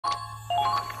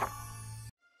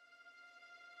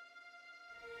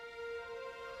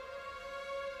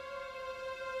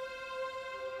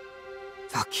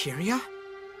Valkyria?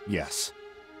 Yes.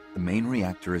 The main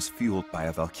reactor is fueled by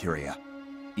a Valkyria.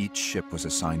 Each ship was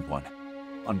assigned one.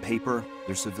 On paper,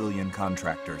 they're civilian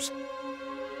contractors.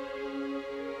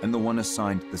 And the one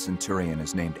assigned to the Centurion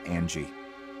is named Angie.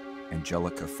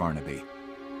 Angelica Farnaby.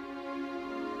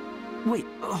 Wait,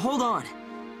 hold on.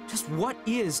 Just what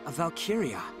is a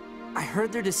Valkyria? I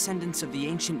heard they're descendants of the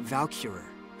ancient Valkyr,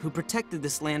 who protected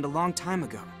this land a long time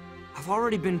ago. I've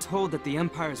already been told that the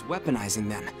Empire's weaponizing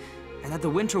them, and that the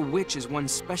Winter Witch is one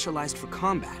specialized for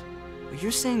combat. But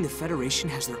you're saying the Federation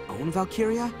has their own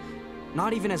Valkyria?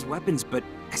 Not even as weapons, but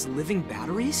as living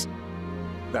batteries?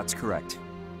 That's correct.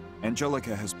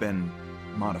 Angelica has been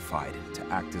modified to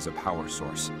act as a power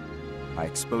source. By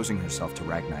exposing herself to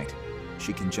Ragnite,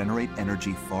 she can generate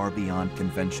energy far beyond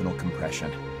conventional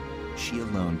compression. She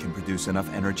alone can produce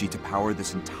enough energy to power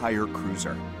this entire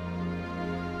cruiser.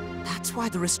 That's why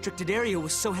the restricted area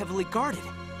was so heavily guarded.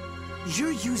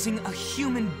 You're using a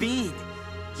human being.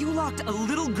 You locked a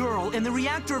little girl in the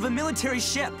reactor of a military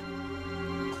ship.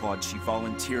 Claude, she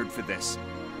volunteered for this.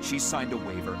 She signed a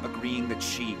waiver agreeing that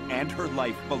she and her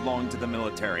life belong to the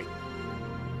military.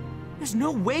 There's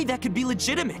no way that could be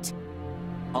legitimate.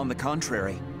 On the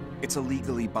contrary, it's a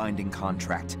legally binding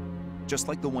contract, just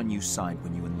like the one you signed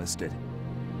when you enlisted.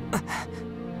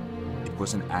 It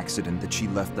was an accident that she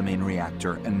left the main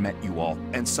reactor and met you all,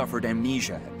 and suffered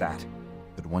amnesia at that.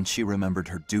 But once she remembered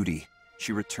her duty,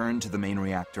 she returned to the main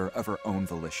reactor of her own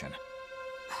volition.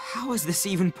 How is this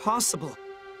even possible?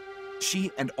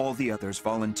 She and all the others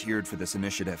volunteered for this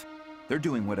initiative. They're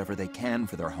doing whatever they can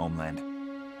for their homeland.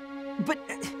 But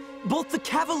both the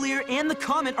Cavalier and the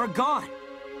Comet are gone.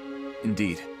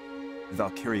 Indeed.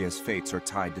 Valkyria's fates are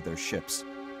tied to their ships.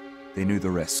 They knew the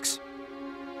risks.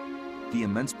 The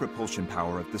immense propulsion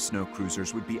power of the snow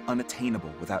cruisers would be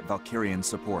unattainable without Valkyrian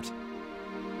support.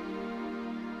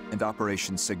 And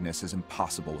Operation Cygnus is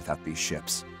impossible without these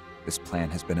ships. This plan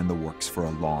has been in the works for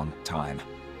a long time.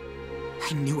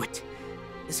 I knew it.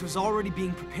 This was already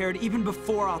being prepared even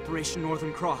before Operation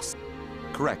Northern Cross.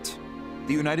 Correct.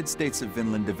 The United States of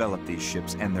Vinland developed these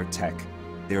ships and their tech.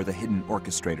 They are the hidden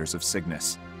orchestrators of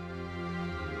Cygnus.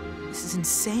 This is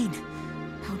insane.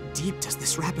 How deep does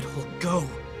this rabbit hole go?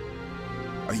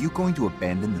 Are you going to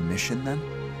abandon the mission, then?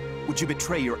 Would you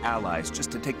betray your allies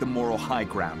just to take the moral high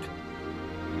ground?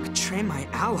 Betray my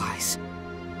allies?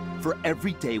 For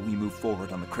every day we move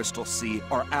forward on the Crystal Sea,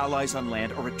 our allies on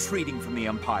land are retreating from the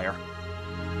Empire.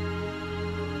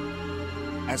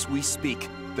 As we speak,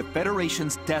 the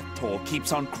Federation's death toll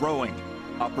keeps on growing.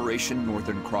 Operation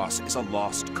Northern Cross is a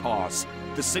lost cause.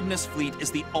 The Cygnus fleet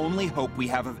is the only hope we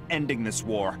have of ending this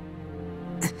war.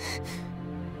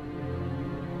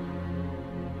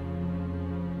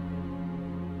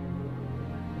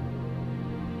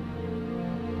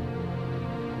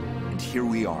 And here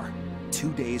we are,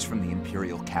 2 days from the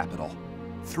Imperial capital.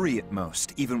 3 at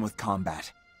most, even with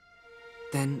combat.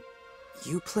 Then,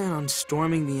 you plan on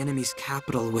storming the enemy's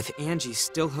capital with Angie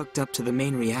still hooked up to the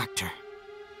main reactor.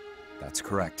 That's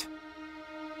correct.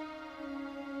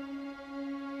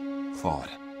 Claude,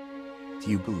 do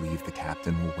you believe the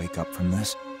captain will wake up from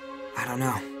this? I don't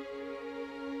know.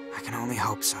 I can only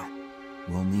hope so.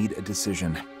 We'll need a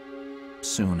decision.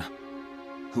 Soon.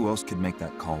 Who else could make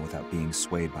that call without being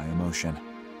swayed by emotion?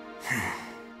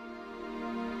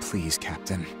 Please,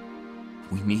 Captain.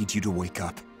 We need you to wake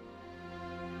up.